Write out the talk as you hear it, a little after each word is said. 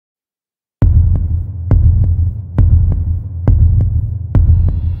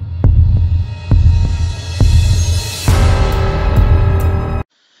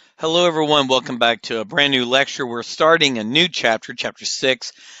Hello, everyone. Welcome back to a brand new lecture. We're starting a new chapter, chapter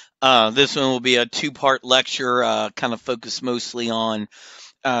 6. This one will be a two-part lecture, kind of focused mostly on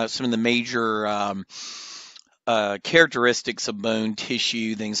some of the major characteristics of bone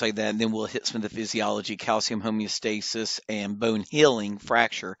tissue, things like that. And then we'll hit some of the physiology, calcium homeostasis, and bone healing,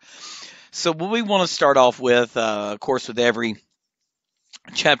 fracture. So what we want to start off with, of course, with every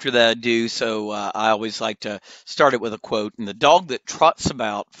chapter that I do. So I always like to start it with a quote. And the dog that trots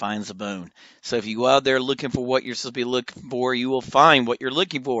about finds a bone. So if you go out there looking for what you're supposed to be looking for, you will find what you're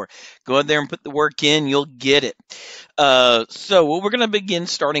looking for. Go out there and put the work in, you'll get it. So what we're going to begin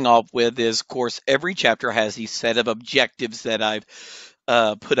starting off with is, of course, every chapter has these set of objectives that I've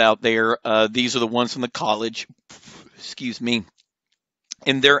put out there. These are the ones from the college. Excuse me.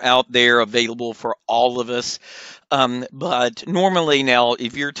 And they're out there available for all of us. But normally now,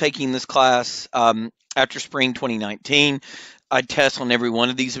 if you're taking this class after spring 2019, I test on every one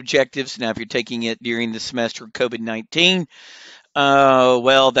of these objectives. Now, if you're taking it during the semester of COVID-19,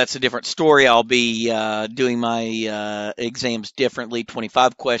 well, that's a different story. I'll be doing my exams differently,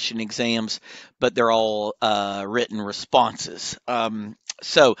 25 question exams, but they're all written responses.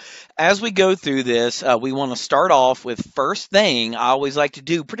 So as we go through this, we want to start off with first thing I always like to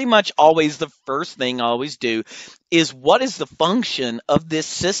do, pretty much always the first thing I always do is what is the function of this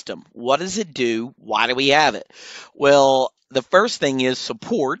system? What does it do? Why do we have it? Well, the first thing is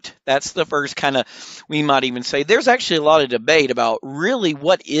support. That's the first kind of, we might even say, there's actually a lot of debate about really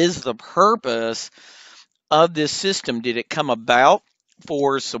what is the purpose of this system. Did it come about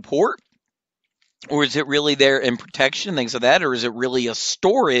for support? Or is it really there in protection, things like that? Or is it really a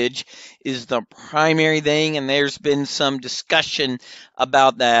storage is the primary thing? And there's been some discussion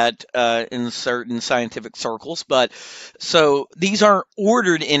about that in certain scientific circles. But so these aren't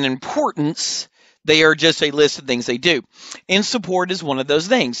ordered in importance. They are just a list of things they do. And support is one of those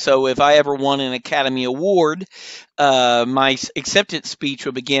things. So if I ever won an Academy Award, my acceptance speech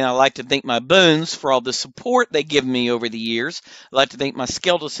would begin, I'd like to thank my bones for all the support they give me over the years. I'd like to thank my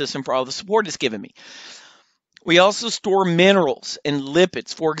skeletal system for all the support it's given me. We also store minerals and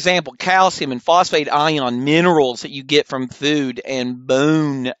lipids. For example, calcium and phosphate ion minerals that you get from food and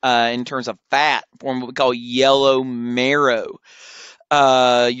bone in terms of fat form what we call yellow marrow.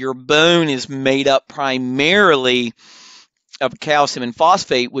 Your bone is made up primarily of calcium and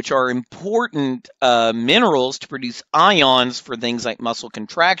phosphate, which are important minerals to produce ions for things like muscle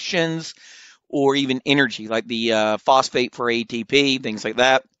contractions or even energy, like the phosphate for ATP, things like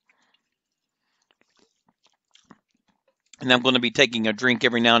that. And I'm going to be taking a drink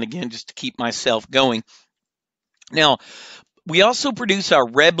every now and again just to keep myself going. Now, we also produce our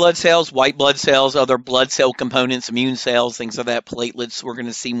red blood cells, white blood cells, other blood cell components, immune cells, things like that, platelets. We're going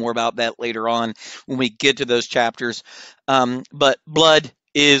to see more about that later on when we get to those chapters. But blood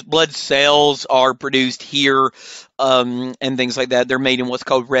cells are produced here and things like that. They're made in what's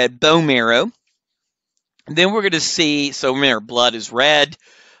called red bone marrow. And then we're going to see, so remember, blood is red.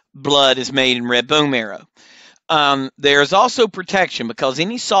 Blood is made in red bone marrow. There's also protection because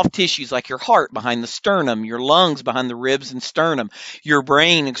any soft tissues like your heart behind the sternum, your lungs behind the ribs and sternum, your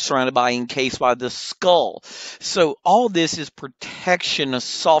brain is surrounded by, encased by the skull. So all this is protection of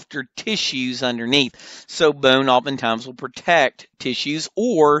softer tissues underneath. So bone oftentimes will protect tissues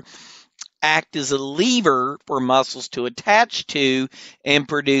or act as a lever for muscles to attach to and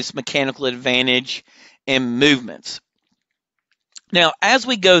produce mechanical advantage and movements. Now, as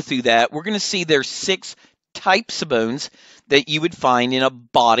we go through that, we're going to see there's 6 types of bones that you would find in a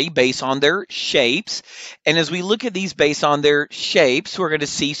body based on their shapes. And as we look at these based on their shapes, we're going to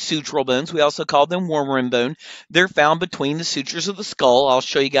see sutural bones. We also call them worm bone. They're found between the sutures of the skull. I'll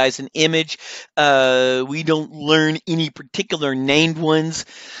show you guys an image. We don't learn any particular named ones.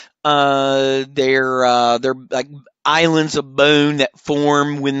 They're like islands of bone that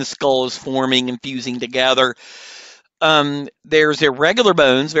form when the skull is forming and fusing together. There's irregular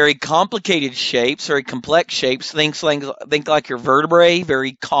bones, very complicated shapes, very complex shapes. Think like your vertebrae,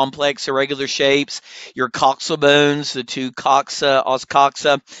 very complex, irregular shapes. Your coxal bones, the two coxa, os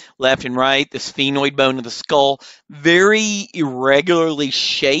coxa, left and right. The sphenoid bone of the skull, very irregularly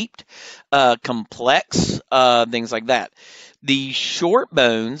shaped, complex, things like that. The short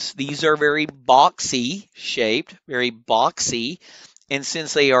bones, these are very boxy shaped, very boxy. And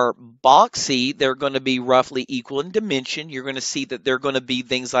since they are boxy, they're going to be roughly equal in dimension. You're going to see that they're going to be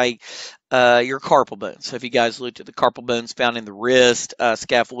things like your carpal bones. So if you guys looked at the carpal bones found in the wrist,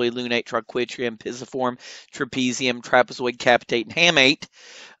 scaphoid, lunate, triquetrum, pisiform, trapezium, trapezoid, capitate, and hamate,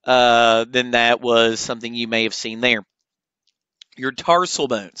 then that was something you may have seen there. Your tarsal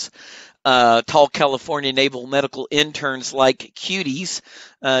bones. tall California naval medical interns like cuties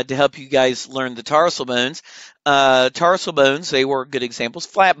to help you guys learn the tarsal bones. Tarsal bones, they were good examples.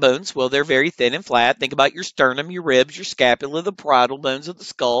 Flat bones, well, they're very thin and flat. Think about your sternum, your ribs, your scapula, the parietal bones of the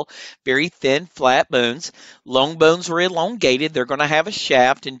skull. Very thin, flat bones. Long bones are elongated. They're going to have a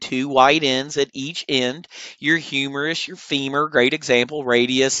shaft and two wide ends at each end. Your humerus, your femur, great example.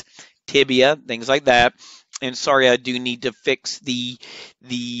 Radius, tibia, things like that. And sorry, I do need to fix the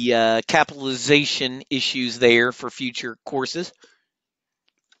capitalization issues there for future courses.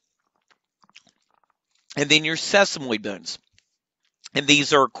 And then your sesamoid bones. And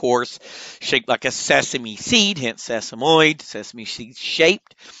these are, of course, shaped like a sesame seed, hence sesamoid, sesame seed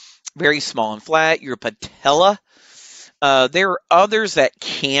shaped, very small and flat. Your patella. There are others that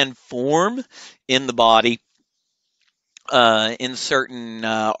can form in the body. In certain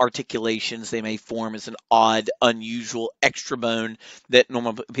articulations, they may form as an odd, unusual extra bone that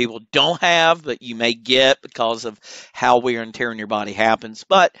normal people don't have, but you may get because of how wear and tear in your body happens.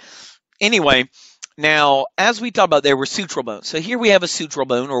 But anyway, now, as we talked about, there were sutural bones. So here we have a sutural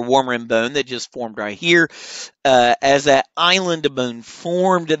bone or warm rim bone that just formed right here. As that island of bone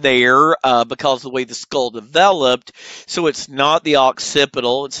formed there because of the way the skull developed. So it's not the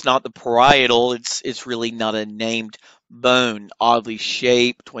occipital, it's not the parietal, it's really not a named bone, oddly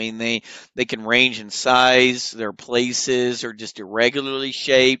shaped. When they can range in size, their places are just irregularly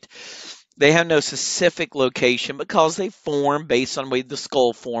shaped. They have no specific location because they form based on the way the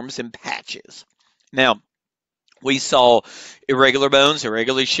skull forms in patches. Now, we saw irregular bones,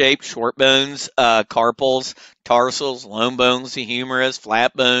 irregularly shaped, short bones, carpals, tarsals, long bones, the humerus,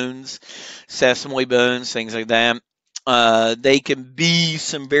 flat bones, sesamoid bones, things like that. They can be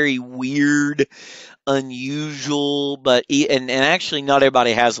some very weird, unusual, but and actually not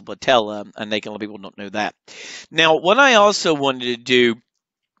everybody has a patella, and a lot of people don't know that. Now, what I also wanted to do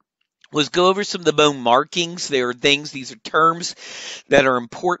was go over some of the bone markings. There are things, these are terms that are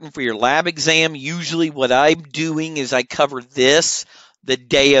important for your lab exam. Usually what I'm doing is I cover this the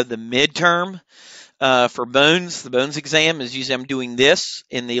day of the midterm. For bones, the bones exam is usually I'm doing this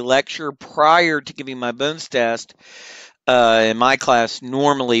in the lecture prior to giving my bones test. In my class,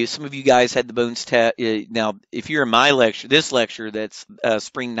 normally, some of you guys had the bones test. Now, if you're in my lecture, this lecture, that's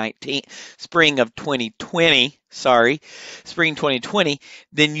spring of 2020, spring 2020,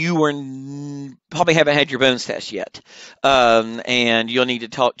 then you probably haven't had your bones test yet. And you'll need to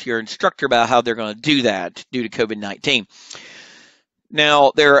talk to your instructor about how they're going to do that due to COVID-19.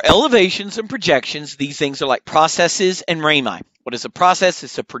 Now, there are elevations and projections. These things are like processes and rami. What is a process?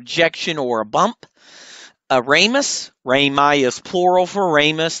 It's a projection or a bump. A ramus, rami is plural for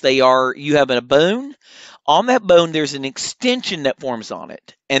ramus. You have a bone. On that bone, there's an extension that forms on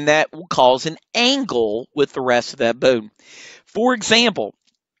it, and that will cause an angle with the rest of that bone. For example,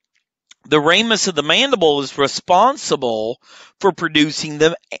 the ramus of the mandible is responsible for producing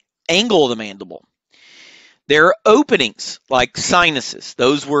the angle of the mandible. There are openings like sinuses.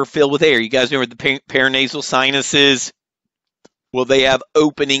 Those were filled with air. You guys remember the paranasal sinuses? Well, they have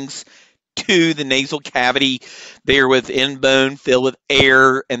openings to the nasal cavity. They're within bone, filled with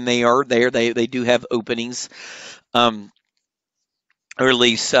air, and they are there. They do have openings, or at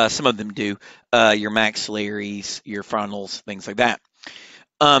least some of them do. Your maxillaries, your frontals, things like that.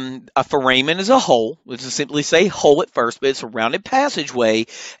 A foramen is a hole. Let's just simply say hole at first, but it's a rounded passageway,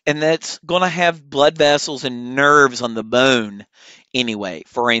 and that's going to have blood vessels and nerves on the bone anyway.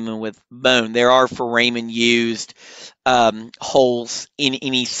 Foramen with bone. There are foramen used holes in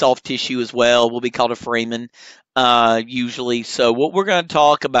any soft tissue as well will be called a foramen usually. So what we're going to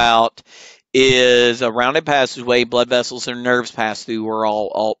talk about is a rounded passageway, blood vessels and nerves pass through,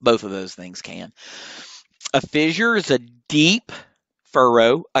 or both of those things can. A fissure is a deep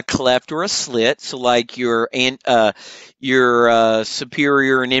furrow, a cleft, or a slit. So like your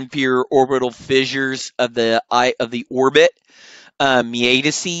superior and inferior orbital fissures of the orbit.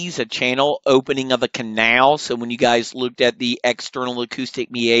 Meatices, a channel opening of a canal. So when you guys looked at the external acoustic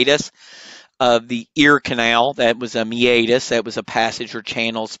meatus of the ear canal, that was a meatus. That was a passage or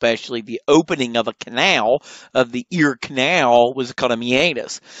channel, especially the opening of a canal of the ear canal was called a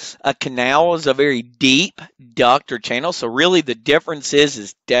meatus. A canal is a very deep duct or channel. So really the difference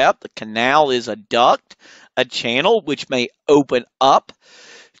is depth. A canal is a duct, a channel, which may open up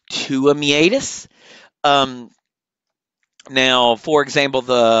to a meatus. Now, for example,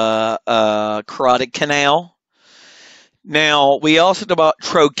 the carotid canal. Now, we also talk about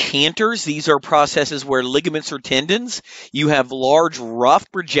trochanters. These are processes where ligaments or tendons, you have large,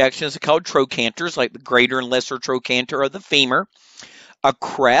 rough projections called trochanters, like the greater and lesser trochanter of the femur. a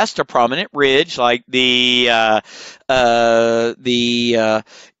crest, a prominent ridge, like the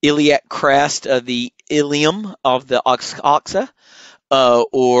iliac crest of the ilium of the oxa,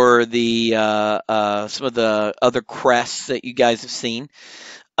 or the some of the other crests that you guys have seen.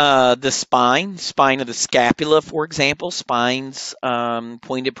 The spine of the scapula, for example, spines,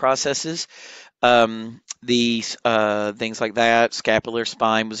 pointed processes, these things like that. Scapular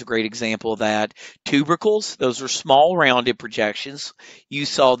spine was a great example of that. Tubercles, those are small rounded projections. You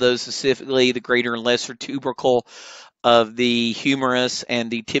saw those specifically, the greater and lesser tubercle of the humerus and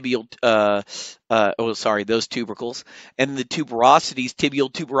the tibial, those tubercles, and the tuberosities,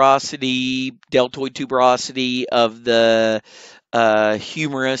 tibial tuberosity, deltoid tuberosity of the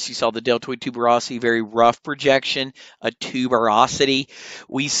humerus. You saw the deltoid tuberosity, very rough projection, a tuberosity.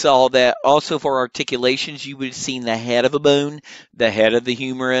 We saw that also for articulations. You would have seen the head of a bone, the head of the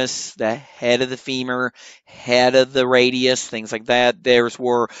humerus, the head of the femur, head of the radius, things like that. Those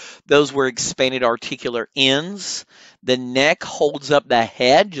were expanded articular ends. The neck holds up the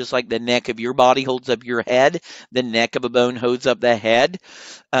head, just like the neck of your body holds up your head. The neck of a bone holds up the head.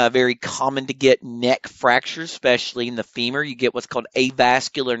 Very common to get neck fractures, especially in the femur. You get what's called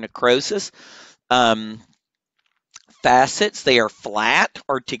avascular necrosis. Facets, they are flat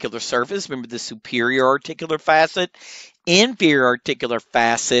articular surface. Remember the superior articular facet, inferior articular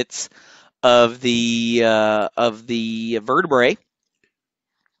facets of the vertebrae.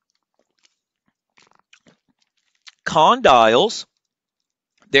 Condyles,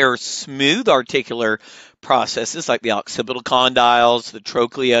 they're smooth articular processes like the occipital condyles, the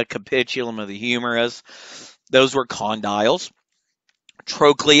trochlea, capitulum of the humerus. Those were condyles.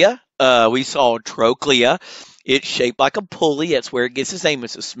 Trochlea, we saw trochlea. It's shaped like a pulley. That's where it gets its name.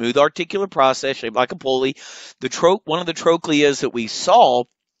 It's a smooth articular process shaped like a pulley. One of the trochleas that we saw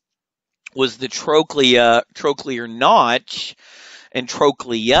was the trochlear notch and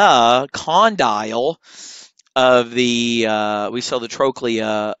trochlea condyle of the we saw the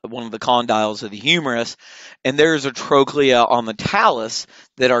trochlea, one of the condyles of the humerus, and there's a trochlea on the talus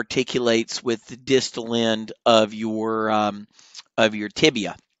that articulates with the distal end of your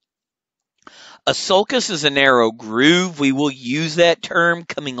tibia. A sulcus is a narrow groove. We will use that term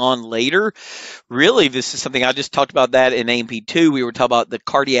coming on later. Really, this is something I just talked about that in AMP2. We were talking about the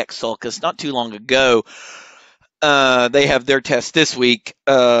cardiac sulcus not too long ago. They have their test this week,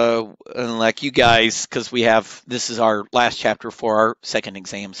 like you guys, because this is our last chapter for our second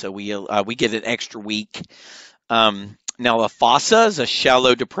exam, so we get an extra week. Now, a fossa is a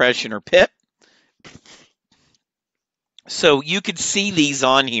shallow depression or pit. So you could see these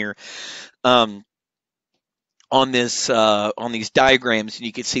on here, on these diagrams, and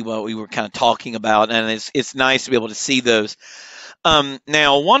you could see what we were kind of talking about, and it's nice to be able to see those.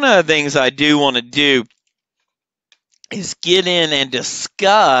 Now, one of the things I do want to do is get in and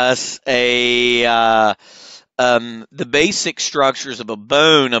discuss the basic structures of a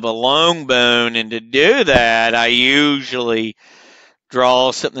bone, of a long bone. And to do that, I usually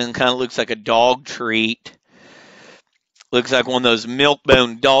draw something that kind of looks like a dog treat. Looks like one of those milk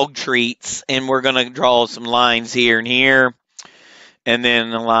bone dog treats. And we're going to draw some lines here and here, and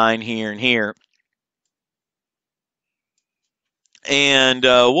then a line here and here. And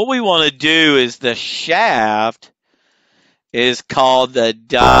what we want to do is the shaft is called the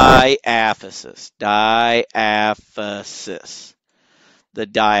diaphysis. Diaphysis. The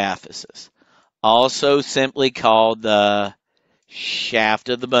diaphysis. Also simply called the shaft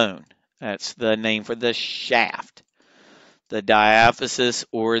of the bone. That's the name for the shaft. The diaphysis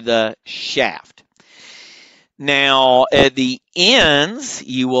or the shaft. Now, at the ends,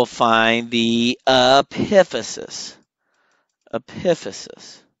 you will find the epiphysis.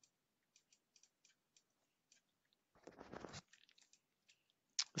 Epiphysis.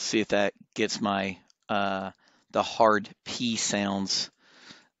 Let's see if that gets my the hard P sounds.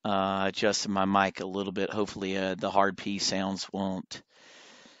 Adjusted my mic a little bit. Hopefully, the hard P sounds won't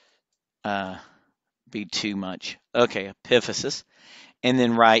be too much. Okay, epiphysis. And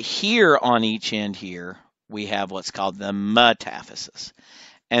then right here on each end here, we have what's called the metaphysis.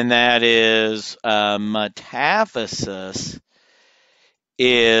 And that is metaphysis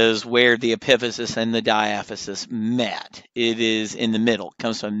is where the epiphysis and the diaphysis met. It is in the middle. It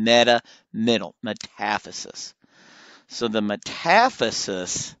comes from meta, middle, metaphysis. So the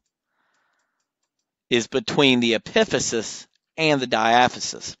metaphysis is between the epiphysis and the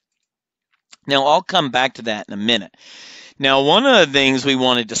diaphysis. Now, I'll come back to that in a minute. Now, one of the things we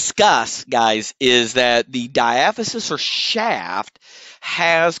want to discuss, guys, is that the diaphysis or shaft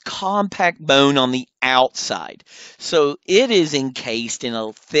has compact bone on the outside. So it is encased in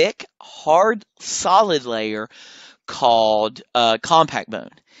a thick, hard, solid layer called compact bone.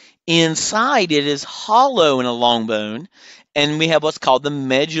 Inside it is hollow in a long bone, and we have what's called the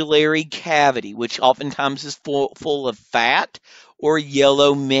medullary cavity, which oftentimes is full of fat or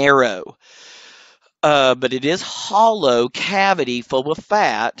yellow marrow. But it is hollow cavity full of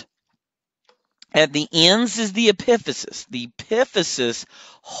fat. At the ends is the epiphysis. The epiphysis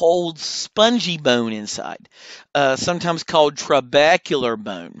holds spongy bone inside, sometimes called trabecular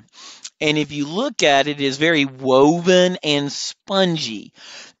bone. And if you look at it, it is very woven and spongy,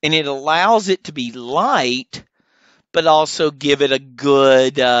 and it allows it to be light, but also give it a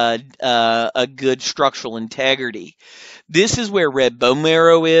good structural integrity. This is where red bone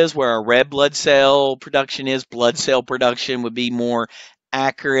marrow is, where our red blood cell production is. Blood cell production would be more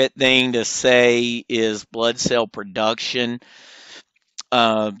accurate thing to say is blood cell production.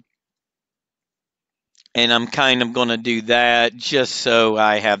 And I'm kind of going to do that just so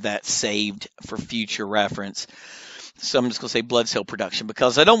I have that saved for future reference. So I'm just going to say blood cell production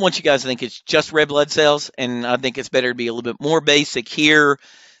because I don't want you guys to think it's just red blood cells, and I think it's better to be a little bit more basic here.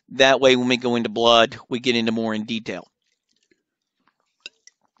 That way when we go into blood, we get into more in detail.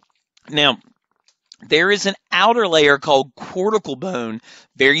 Now, there is an outer layer called cortical bone,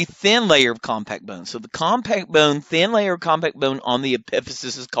 very thin layer of compact bone. So the compact bone, thin layer of compact bone on the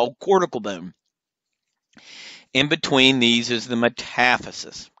epiphysis is called cortical bone. In between these is the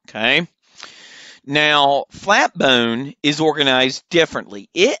metaphysis, okay? Now, flat bone is organized differently.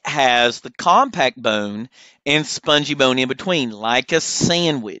 It has the compact bone and spongy bone in between, like a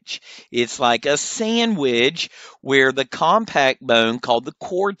sandwich. It's like a sandwich where the compact bone, called the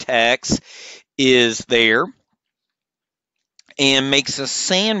cortex, is there and makes a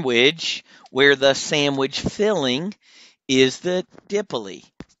sandwich where the sandwich filling is the dipole.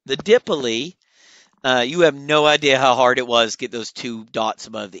 The dipole, you have no idea how hard it was to get those two dots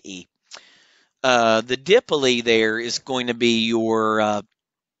above the E. The dipole there is going to be your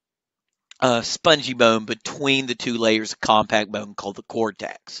spongy bone between the two layers of compact bone called the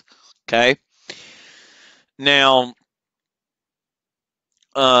cortex. Okay. Now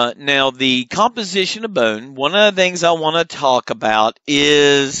the composition of bone, one of the things I want to talk about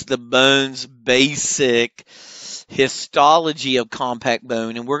is the bone's basic histology of compact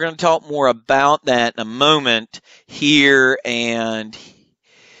bone, and we're going to talk more about that in a moment here and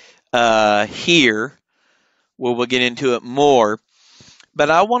here, where we'll get into it more. But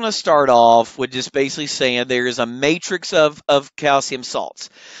I want to start off with just basically saying there is a matrix of calcium salts.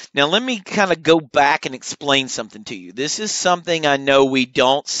 Now, let me kind of go back and explain something to you. This is something I know we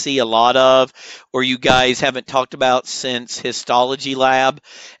don't see a lot of, or you guys haven't talked about since histology lab,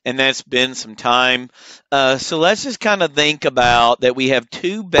 and that's been some time. So let's just kind of think about that we have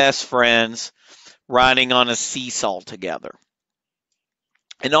two best friends riding on a seesaw together.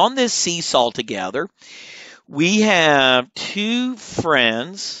 And on this seesaw together, we have two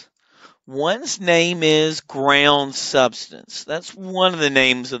friends. One's name is ground substance. That's one of the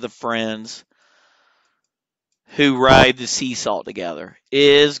names of the friends who ride the seesaw together,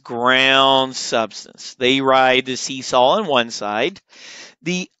 is ground substance. They ride the seesaw on one side.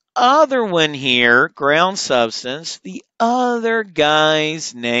 The other one here, ground substance, the other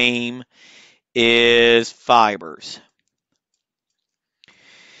guy's name is fibers.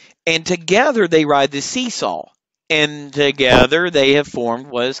 And together they ride the seesaw. And together they have formed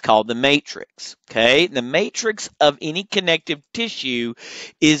what is called the matrix. Okay? The matrix of any connective tissue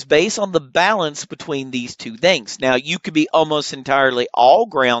is based on the balance between these two things. Now, you could be almost entirely all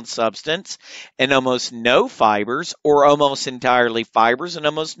ground substance and almost no fibers, or almost entirely fibers and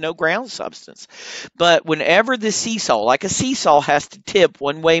almost no ground substance. But whenever the seesaw, like a seesaw, has to tip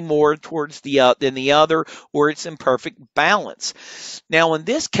one way more towards than the other, or it's in perfect balance. Now, in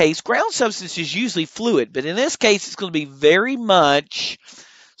this case, ground substance is usually fluid, but in this case, it's going to be very much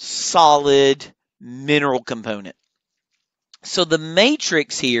solid mineral component. So the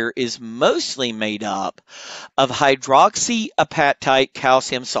matrix here is mostly made up of hydroxyapatite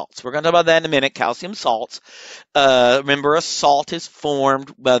calcium salts. We're going to talk about that in a minute, calcium salts. Remember, a salt is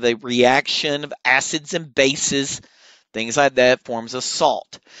formed by the reaction of acids and bases, things like that forms a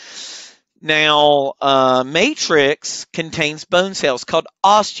salt. Now, matrix contains bone cells called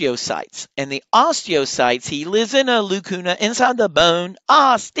osteocytes. And the osteocytes, he lives in a lacuna inside the bone.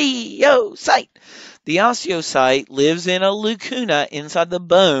 Osteocyte. The osteocyte lives in a lacuna inside the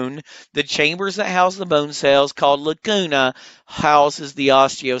bone. The chambers that house the bone cells, called lacuna, houses the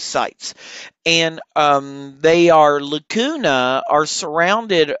osteocytes. And lacuna are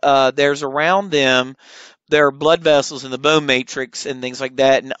surrounded, there's around them there are blood vessels in the bone matrix and things like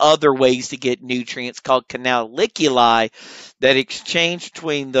that, and other ways to get nutrients called canaliculi that exchange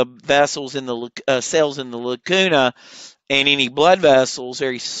between the vessels in the cells in the lacuna and any blood vessels.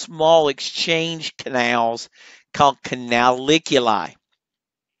 Very small exchange canals called canaliculi.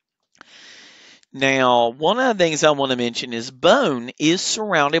 Now, one of the things I want to mention is bone is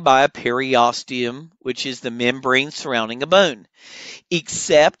surrounded by a periosteum, which is the membrane surrounding a bone,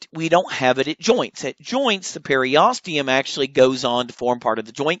 except we don't have it at joints. At joints, the periosteum actually goes on to form part of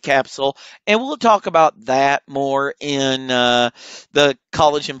the joint capsule, and we'll talk about that more in the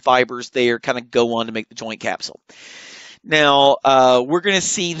collagen fibers there kind of go on to make the joint capsule. Now, we're going to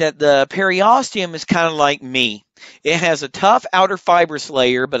see that the periosteum is kind of like me. It has a tough outer fibrous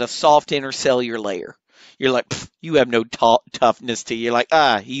layer, but a soft intercellular layer. You're like, you have no toughness to you. You're like,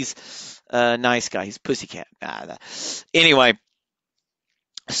 he's a nice guy. He's a pussycat. Anyway,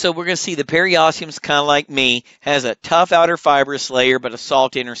 so we're going to see the periosteum is kind of like me, has a tough outer fibrous layer, but a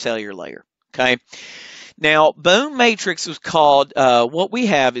soft intercellular layer. Okay. Now, bone matrix was called, what we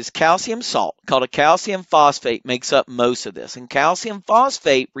have is calcium salt, called a calcium phosphate, makes up most of this. And calcium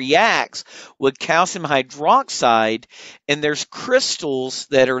phosphate reacts with calcium hydroxide, and there's crystals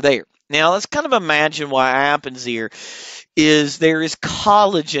that are there. Now, let's kind of imagine what happens here is there is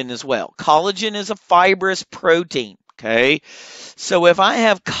collagen as well. Collagen is a fibrous protein, okay? So if I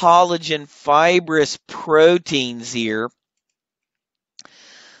have collagen fibrous proteins here,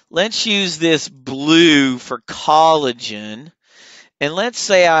 let's use this blue for collagen. And let's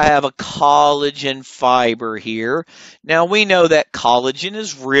say I have a collagen fiber here. Now we know that collagen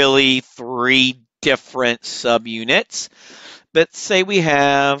is really 3 different subunits. But say we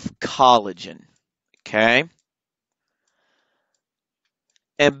have collagen, okay?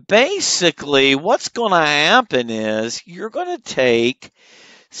 And basically what's going to happen is you're going to take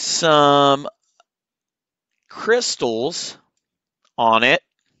some crystals on it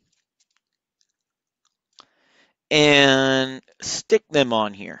and stick them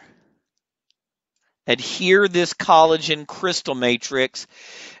on here. Adhere this collagen crystal matrix,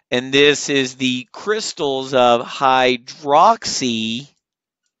 and this is the crystals of hydroxyapatite.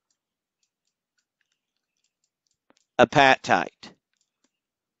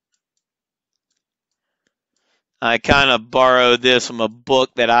 I kind of borrowed this from a book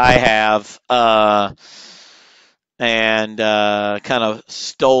that I have, and kind of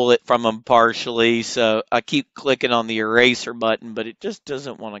stole it from them partially. So I keep clicking on the eraser button, but it just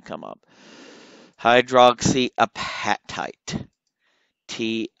doesn't want to come up. Hydroxyapatite.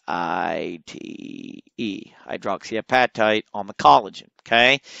 T-I-T-E. Hydroxyapatite on the collagen,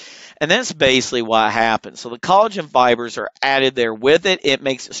 okay? And that's basically what happens. So the collagen fibers are added there with it. It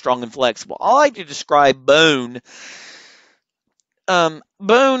makes it strong and flexible. I like to describe bone.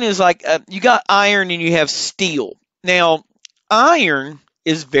 Bone is like you got iron and you have steel. Now, iron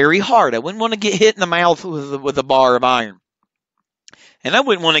is very hard. I wouldn't want to get hit in the mouth with a bar of iron. And I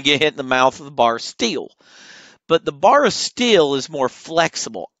wouldn't want to get hit in the mouth with a bar of steel. But the bar of steel is more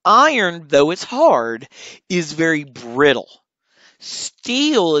flexible. Iron, though it's hard, is very brittle.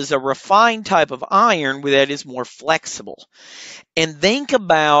 Steel is a refined type of iron that is more flexible. And think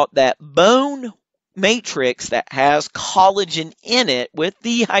about that bone matrix that has collagen in it with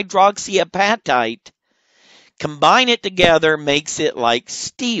the hydroxyapatite. Combine it together, makes it like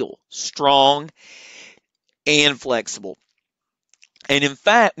steel, strong and flexible. And in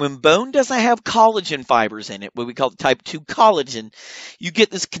fact, when bone doesn't have collagen fibers in it, what we call the type 2 collagen, you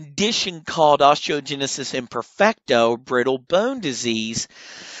get this condition called osteogenesis imperfecta, or brittle bone disease,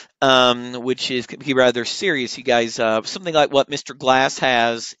 which can be rather serious. You guys, something like what Mr. Glass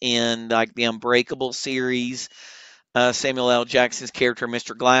has in like the Unbreakable series, Samuel L. Jackson's character,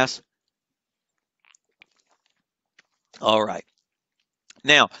 Mr. Glass. All right.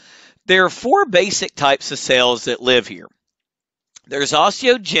 Now, there are 4 basic types of cells that live here. There's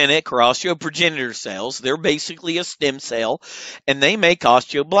osteogenic or osteoprogenitor cells. They're basically a stem cell, and they make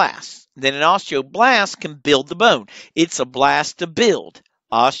osteoblasts. Then an osteoblast can build the bone. It's a blast to build.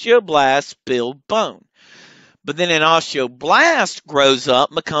 Osteoblasts build bone. But then an osteoblast grows up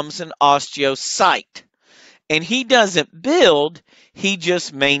and becomes an osteocyte. And he doesn't build, he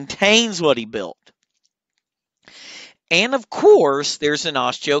just maintains what he built. And of course, there's an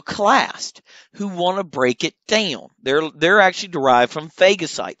osteoclast who want to break it down. They're actually derived from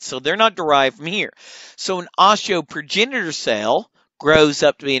phagocytes, so they're not derived from here. So an osteoprogenitor cell grows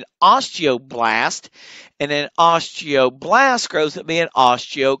up to be an osteoblast, and an osteoblast grows up to be an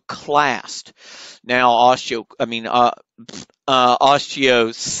osteoclast. Now,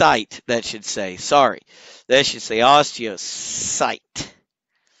 osteocyte, that should say. Sorry, that should say osteocyte.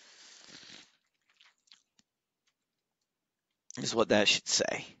 is what that should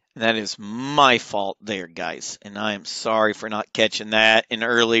say. That is my fault there, guys, and I am sorry for not catching that in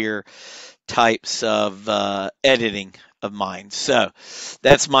earlier types of editing of mine. So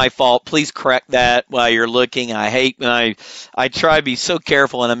that's my fault. Please correct that while you're looking. I hate when I try to be so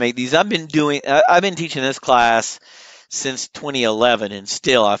careful when I make these. I've been teaching this class since 2011, and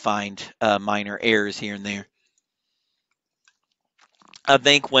still I find minor errors here and there. I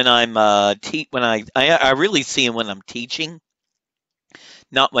think when I'm when I really see them when I'm teaching,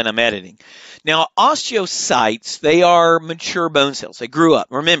 not when I'm editing. Now, osteocytes, they are mature bone cells. They grew up.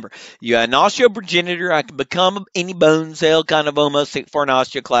 Remember, you got an osteoprogenitor. I can become any bone cell, kind of almost for an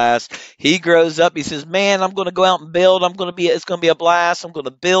osteoclast. He grows up. He says, man, I'm going to go out and build. It's going to be a blast. I'm going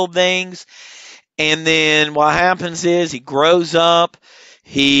to build things. And then what happens is he grows up.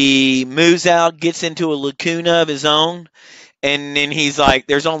 He moves out, gets into a lacuna of his own. And then he's like,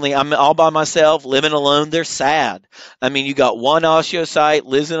 I'm all by myself, living alone. They're sad. I mean, you got one osteocyte,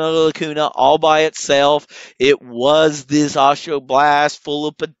 lives in a lacuna all by itself. It was this osteoblast full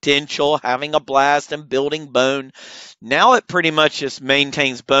of potential, having a blast and building bone. Now it pretty much just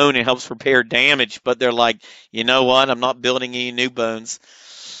maintains bone and helps repair damage. But they're like, you know what? I'm not building any new bones.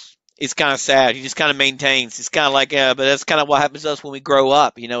 It's kind of sad. He just kind of maintains. It's kind of like, but that's kind of what happens to us when we grow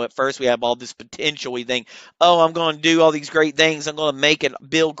up. You know, at first we have all this potential. We think, oh, I'm going to do all these great things. I'm going to make it,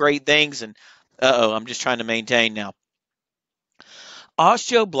 build great things. And, I'm just trying to maintain now.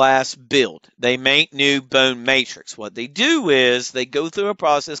 Osteoblasts build. They make new bone matrix. What they do is they go through a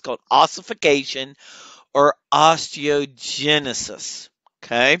process called ossification or osteogenesis.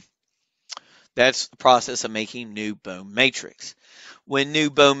 Okay? That's the process of making new bone matrix. When new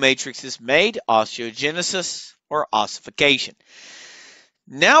bone matrix is made, osteogenesis or ossification.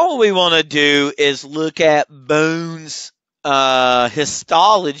 Now what we want to do is look at bones,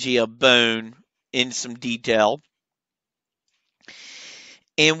 histology of bone in some detail.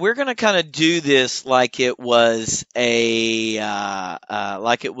 And we're going to kind of do this like it was a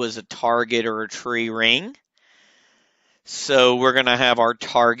target or a tree ring. So we're going to have our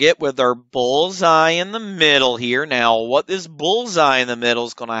target with our bullseye in the middle here. Now, what this bullseye in the middle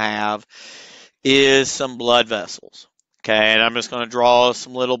is going to have is some blood vessels. Okay, and I'm just going to draw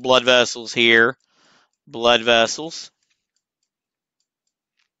some little blood vessels here. Blood vessels.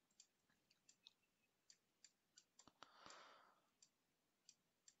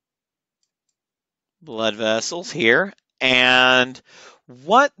 Blood vessels here. And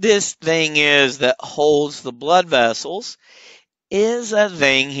what this thing is that holds the blood vessels is a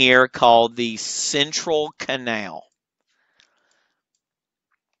thing here called the central canal.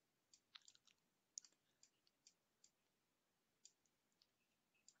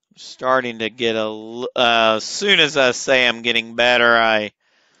 I'm starting to get as soon as I say I'm getting better,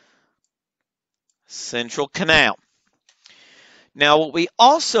 central canal. Now, what we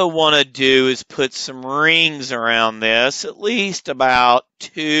also want to do is put some rings around this, at least about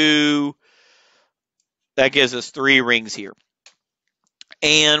 2. That gives us 3 rings here.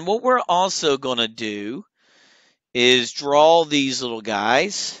 And what we're also going to do is draw these little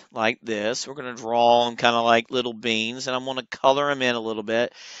guys like this. We're going to draw them kind of like little beans, and I'm going to color them in a little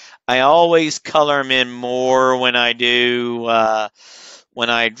bit. I always color them in more when I do when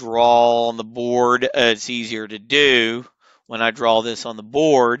I draw on the board. It's easier to do when I draw this on the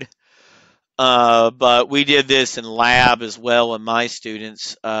board. But we did this in lab as well with my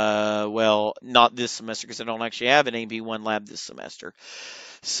students. Well, not this semester because I don't actually have an AP1 lab this semester.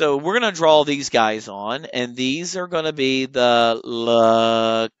 So we're going to draw these guys on, and these are going to be the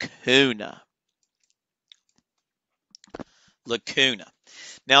lacuna. Lacuna.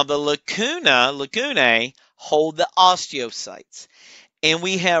 Now the lacunae hold the osteocytes. And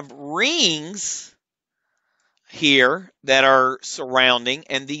we have rings here that are surrounding,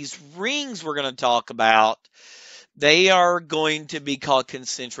 and these rings we're going to talk about, they are going to be called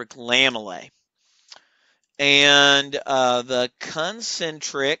concentric lamellae. And the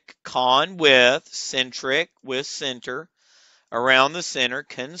concentric, centric with center, around the center,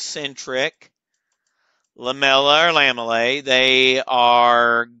 concentric lamella or lamellae, they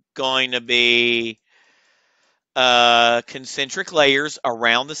are going to be concentric layers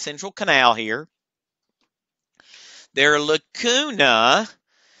around the central canal here. Their lacuna.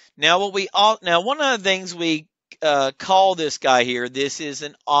 Now, one of the things we call this guy here, this is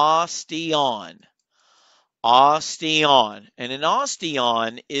an osteon. Osteon. And an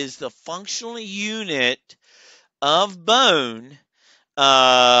osteon is the functional unit of bone.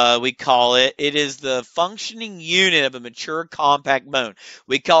 We call it. It is the functioning unit of a mature compact bone.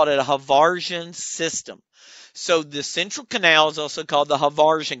 We call it a Havartian system. So the central canal is also called the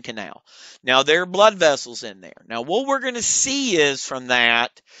Havartian canal. Now there are blood vessels in there. Now what we're going to see is from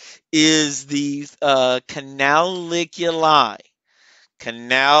that is the canaliculi.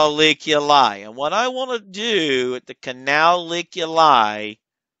 Canaliculi. And what I want to do at the canaliculi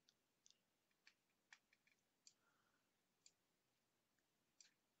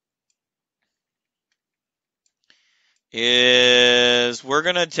is we're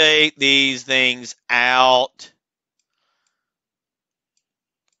going to take these things out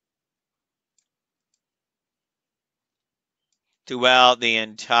throughout the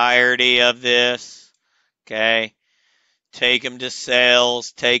entirety of this. Okay. Take them to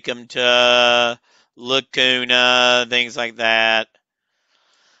cells, take them to lacuna, things like that.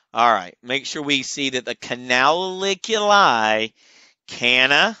 All right. Make sure we see that the canaliculi,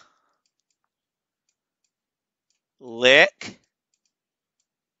 canna, lick,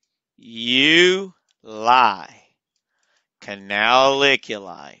 you lie.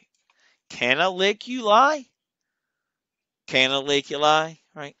 Canaliculi. Canaliculi? Canaliculi,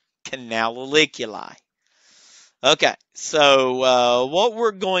 right? Canaliculi. Okay, so what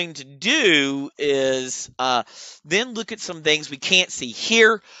we're going to do is then look at some things we can't see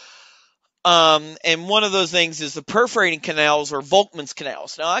here. And one of those things is the perforating canals or Volkmann's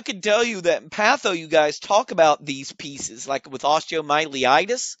canals. Now, I can tell you that in patho, you guys talk about these pieces, like with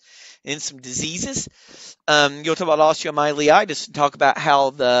osteomyelitis and some diseases. You'll talk about osteomyelitis and talk about how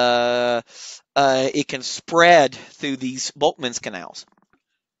it can spread through these Volkmann's canals.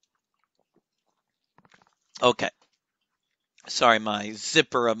 Okay. Sorry, my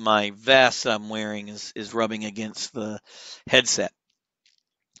zipper of my vest I'm wearing is rubbing against the headset.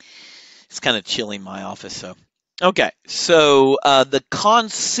 It's kind of chilly in my office, so. Okay, so the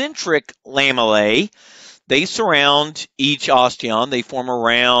concentric lamellae, they surround each osteon. They form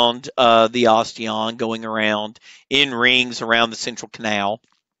around the osteon, going around in rings around the central canal.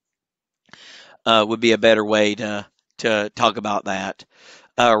 Would be a better way to talk about that,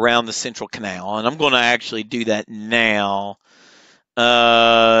 around the central canal. And I'm going to actually do that now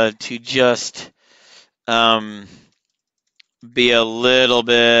to just be a little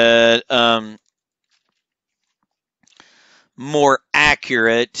bit more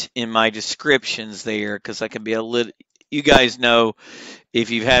accurate in my descriptions there, because I can be a little, you guys know,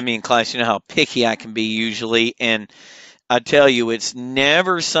 if you've had me in class, you know how picky I can be usually. And I tell you, it's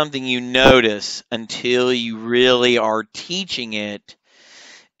never something you notice until you really are teaching it.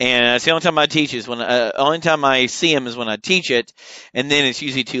 And that's the only time I teach is when, only time I see them is when I teach it, and then it's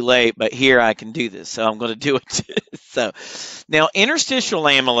usually too late. But here I can do this, so I'm going to do it. So now interstitial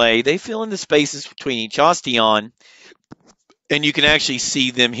lamellae, they fill in the spaces between each osteon, and you can actually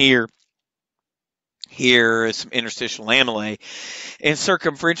see them here. Here is some interstitial lamellae, and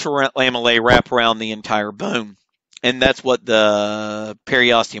circumferential lamellae wrap around the entire bone, and that's what the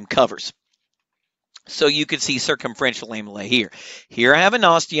periosteum covers. So you can see circumferential lamellae here. Here I have an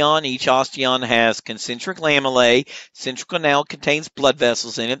osteon. Each osteon has concentric lamellae. Central canal contains blood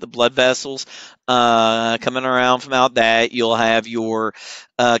vessels in it. The blood vessels coming around from out that, you'll have your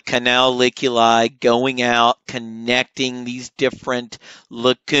canaliculi going out, connecting these different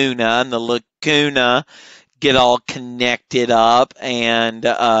lacuna, and the lacuna get all connected up, and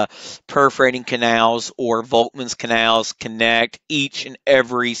perforating canals or Volkmann's canals connect each and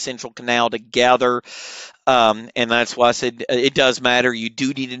every central canal together. And that's why I said it does matter. You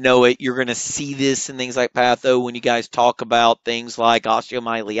do need to know it. You're going to see this in things like patho when you guys talk about things like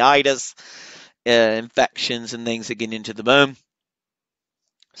osteomyelitis, infections, and things that get into the bone.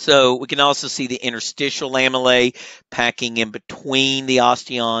 So we can also see the interstitial lamellae packing in between the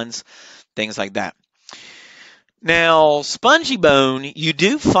osteons, things like that. Now, spongy bone, you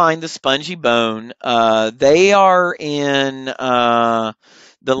do find the spongy bone. They are in, the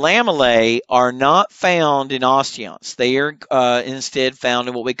lamellae are not found in osteons. They are instead found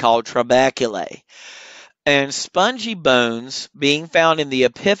in what we call trabeculae. And spongy bones, being found in the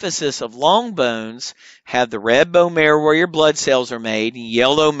epiphysis of long bones, have the red bone marrow where your blood cells are made.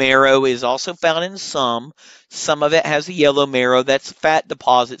 Yellow marrow is also found in some. Some of it has a yellow marrow. That's fat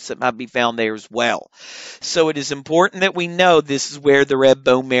deposits that might be found there as well. So it is important that we know this is where the red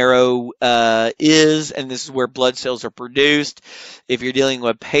bone marrow is, and this is where blood cells are produced. If you're dealing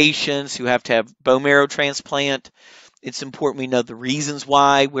with patients who have to have bone marrow transplant, it's important we know the reasons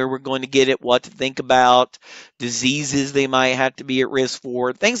why, where we're going to get it, what to think about, diseases they might have to be at risk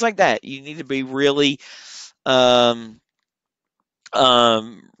for, things like that. You need to be really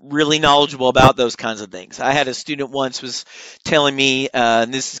really knowledgeable about those kinds of things. I had a student once was telling me,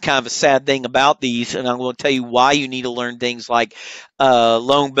 and this is kind of a sad thing about these, and I'm going to tell you why you need to learn things like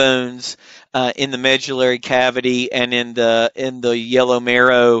long bones in the medullary cavity and in the yellow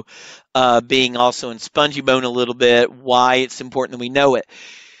marrow, being also in spongy bone a little bit. Why it's important that we know it.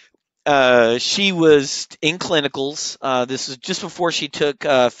 She was in clinicals. This is just before she took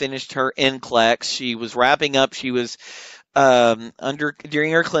finished her NCLEX. She was wrapping up. She was under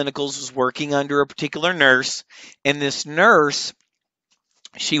during her clinicals was working under a particular nurse, and this nurse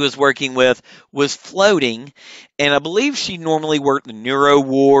she was working with was floating, and I believe she normally worked the neuro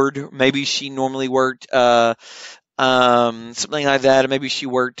ward. Maybe she normally worked something like that, or maybe she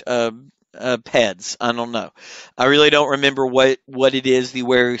worked PEDS. I don't know. I really don't remember what it is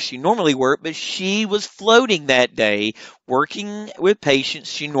where she normally worked, but she was floating that day, working with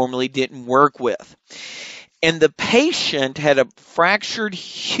patients she normally didn't work with. And the patient had a fractured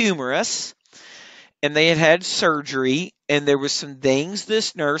humerus, and they had had surgery, and there was some things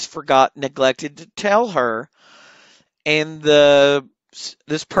this nurse neglected to tell her, and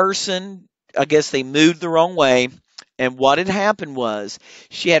this person, I guess they moved the wrong way, and what had happened was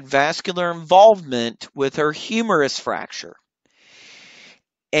she had vascular involvement with her humerus fracture,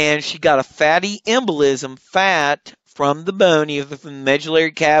 and she got a fatty embolism, fat from the bone, either from the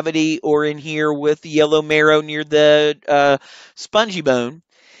medullary cavity or in here with the yellow marrow near the spongy bone,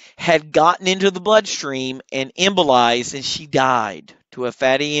 had gotten into the bloodstream and embolized, and she died to a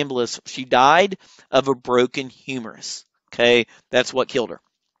fatty embolism. She died of a broken humerus. Okay, that's what killed her.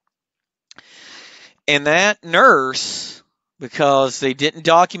 And that nurse, because they didn't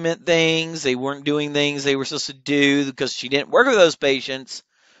document things, they weren't doing things they were supposed to do because she didn't work with those patients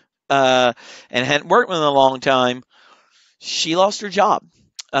and hadn't worked with them in a long time, she lost her job.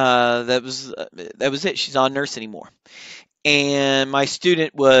 That was it. She's not a nurse anymore. And my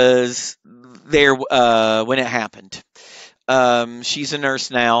student was there when it happened. She's a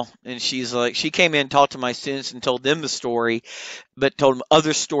nurse now, and she came in, talked to my students, and told them the story, but told them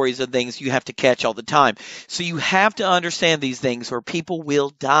other stories of things you have to catch all the time. So you have to understand these things, or people will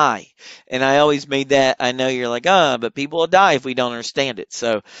die. And I always made that. I know you're like, but people will die if we don't understand it.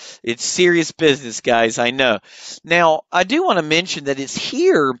 So it's serious business, guys. I know. Now, I do want to mention that it's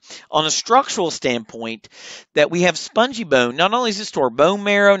here on a structural standpoint that we have spongy bone. Not only does it store bone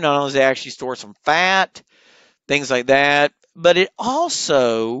marrow, not only does it actually store some fat, things like that, but it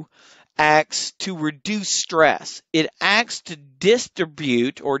also acts to reduce stress. It acts to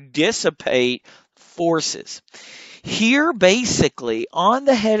distribute or dissipate forces. Here, basically, on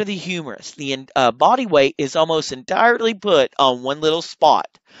the head of the humerus, the body weight is almost entirely put on one little spot,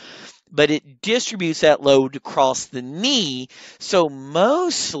 but it distributes that load across the knee, so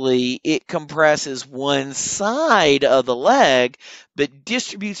mostly it compresses one side of the leg, but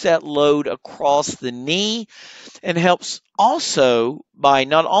distributes that load across the knee, and helps also by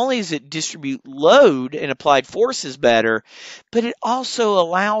not only does it distribute load and applied forces better, but it also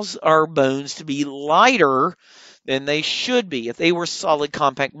allows our bones to be lighter than they should be. If they were solid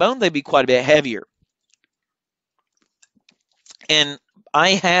compact bone, they'd be quite a bit heavier. And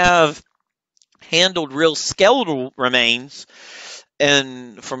I have handled real skeletal remains,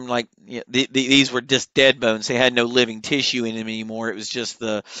 and from like these were just dead bones. They had no living tissue in them anymore. It was just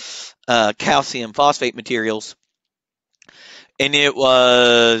the calcium phosphate materials, and it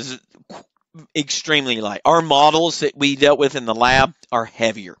was extremely light. Our models that we dealt with in the lab are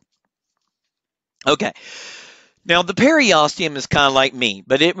heavier. Okay. Now, the periosteum is kind of like me,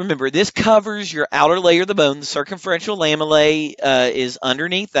 but remember, this covers your outer layer of the bone. The circumferential lamellae is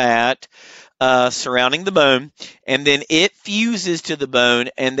underneath that, surrounding the bone, and then it fuses to the bone,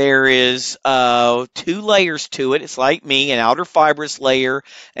 and there is 2 layers to it. It's like me, an outer fibrous layer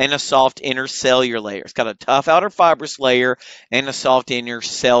and a soft inner cellular layer. It's got a tough outer fibrous layer and a soft inner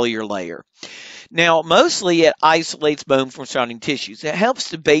cellular layer. Now, mostly it isolates bone from surrounding tissues. It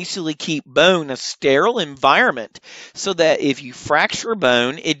helps to basically keep bone a sterile environment so that if you fracture a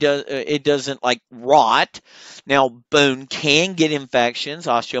bone, it doesn't like rot. Now, bone can get infections,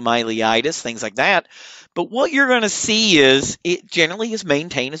 osteomyelitis, things like that. But what you're going to see is it generally is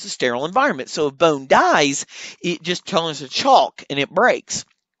maintained as a sterile environment. So if bone dies, it just turns to chalk and it breaks.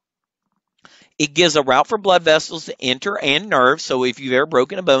 It gives a route for blood vessels to enter and nerves. So if you've ever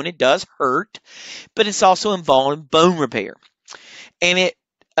broken a bone, it does hurt, but it's also involved in bone repair. And it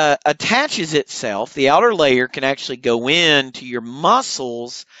attaches itself. The outer layer can actually go into your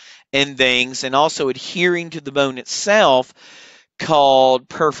muscles and things, and also adhering to the bone itself, called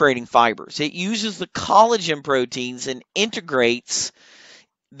perforating fibers. It uses the collagen proteins and integrates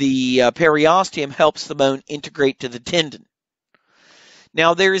the periosteum, helps the bone integrate to the tendon.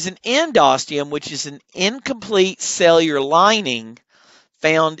 Now, there is an endosteum, which is an incomplete cellular lining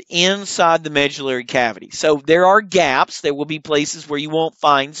found inside the medullary cavity. So there are gaps. There will be places where you won't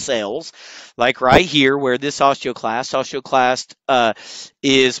find cells, like right here where this osteoclast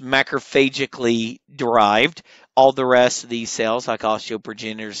is macrophagically derived. All the rest of these cells, like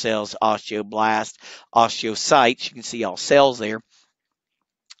osteoprogenitor cells, osteoblast, osteocytes, you can see all cells there.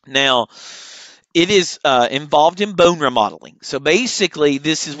 Now, it is involved in bone remodeling. So basically,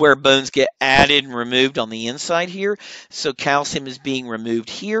 this is where bones get added and removed on the inside here. So calcium is being removed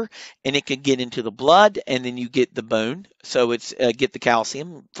here, and it can get into the blood, and then you get the bone. So it's get the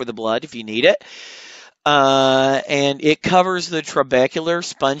calcium for the blood if you need it. And it covers the trabecular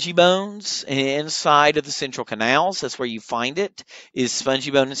spongy bones inside of the central canals. That's where you find it, is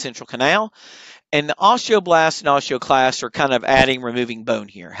spongy bone and central canal. And the osteoblasts and osteoclasts are kind of adding, removing bone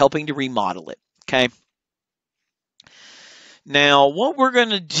here, helping to remodel it. Okay. Now, what we're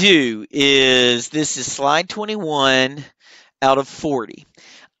going to do is, this is slide 21 out of 40.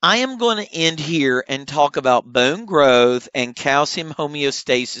 I am going to end here and talk about bone growth and calcium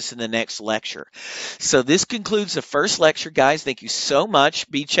homeostasis in the next lecture. So this concludes the first lecture, guys. Thank you so much.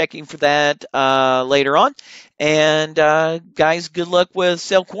 Be checking for that later on. And guys, good luck with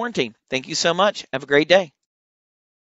self-quarantine. Thank you so much. Have a great day.